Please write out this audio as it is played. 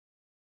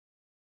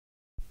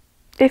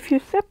If you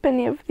sip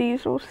any of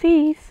these or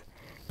these,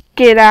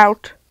 get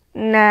out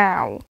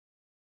now.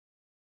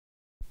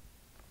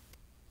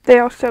 They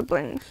are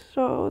siblings,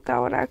 so that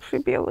would actually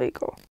be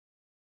illegal.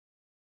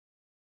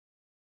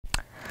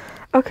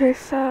 Okay,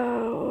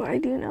 so I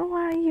do know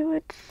why you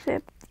would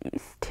sip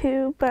these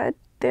two, but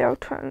they are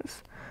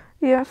twins.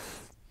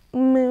 Yes,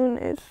 Moon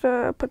is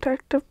a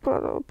protective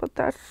brother, but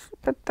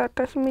that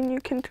doesn't mean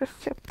you can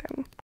just sip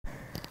them.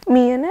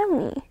 Me and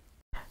Emmy.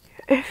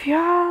 If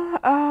y'all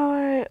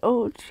are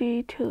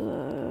OG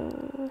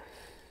to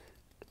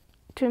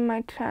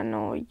my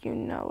channel, you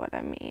know what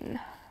I mean.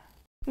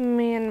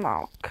 Me and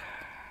Mark.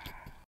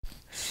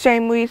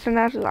 Same reason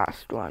as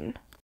last one.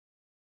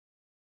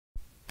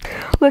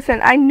 Listen,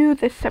 I knew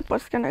this sip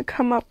was gonna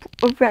come up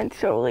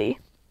eventually.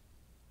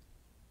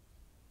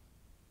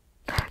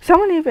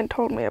 Someone even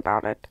told me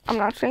about it. I'm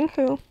not saying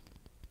who.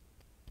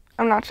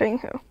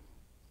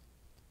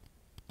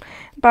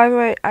 By the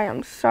way, I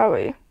am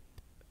sorry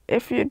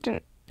if you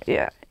didn't.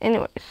 Yeah,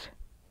 anyways.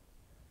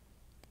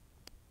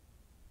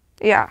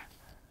 Yeah.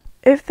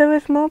 If there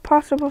is more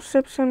possible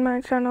sips on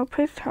my channel,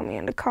 please tell me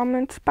in the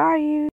comments. Bye.